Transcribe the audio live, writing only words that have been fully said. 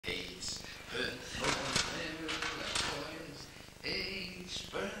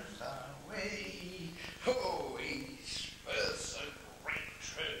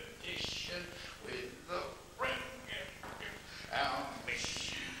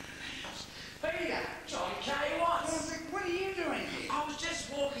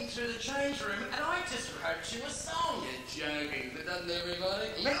wrote you a song. You're joking, but doesn't everybody?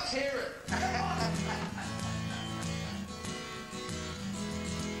 Let's hear it.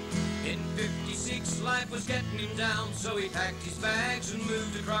 In '56 life was getting him down, so he packed his bags and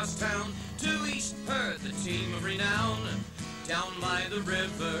moved across town to East Perth, a team of renown, down by the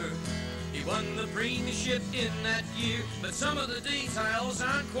river. He won the premiership in that year, but some of the details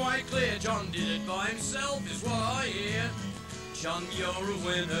aren't quite clear. John did it by himself, is what I hear. John, you're a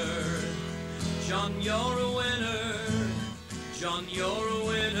winner. John, you're a winner. John, you're a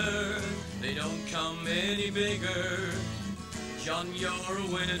winner. They don't come any bigger. John, you're a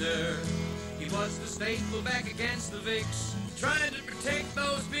winner. He was the state fullback against the Vicks, trying to protect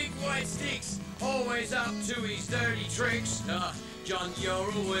those big white sticks, always up to his dirty tricks. John, you're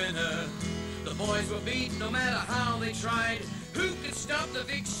a winner. The boys were beat no matter how they tried. Who could stop the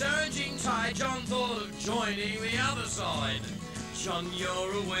Vic surging tide? John thought of joining the other side. John,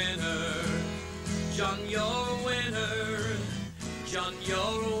 you're a winner. John, you're a winner. John, you're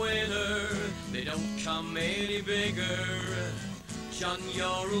a winner. They don't come any bigger. John, you're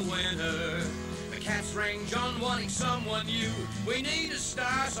a winner. The Cats rang John wanting someone new. We need a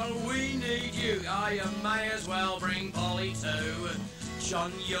star, so we need you. Oh, you may as well bring Polly too.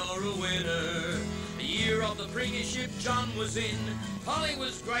 John, you're a winner. The year of the premiership John was in. Polly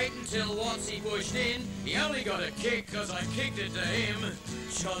was great until Watsy pushed in. He only got a kick 'cause I kicked it to him.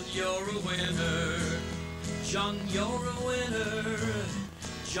 John, you're a winner. John, you're a winner.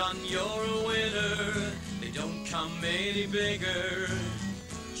 John, you're a winner. They don't come any bigger.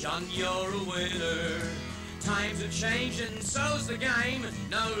 John, you're a winner. Times have changed and so's the game.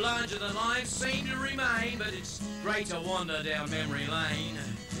 No larger than life seem to remain, but it's great to wander down memory lane.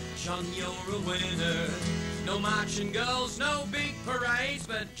 John, you're a winner. No marching girls, no big parades,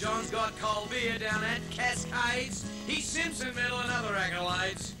 but John's got cold beer down at Cascades. He's Simpson medal and other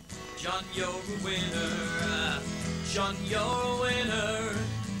accolades. John, you're a winner. John, you're a winner.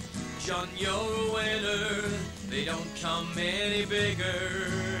 John, you're a winner. They don't come any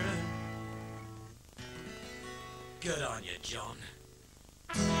bigger. Good on you, John.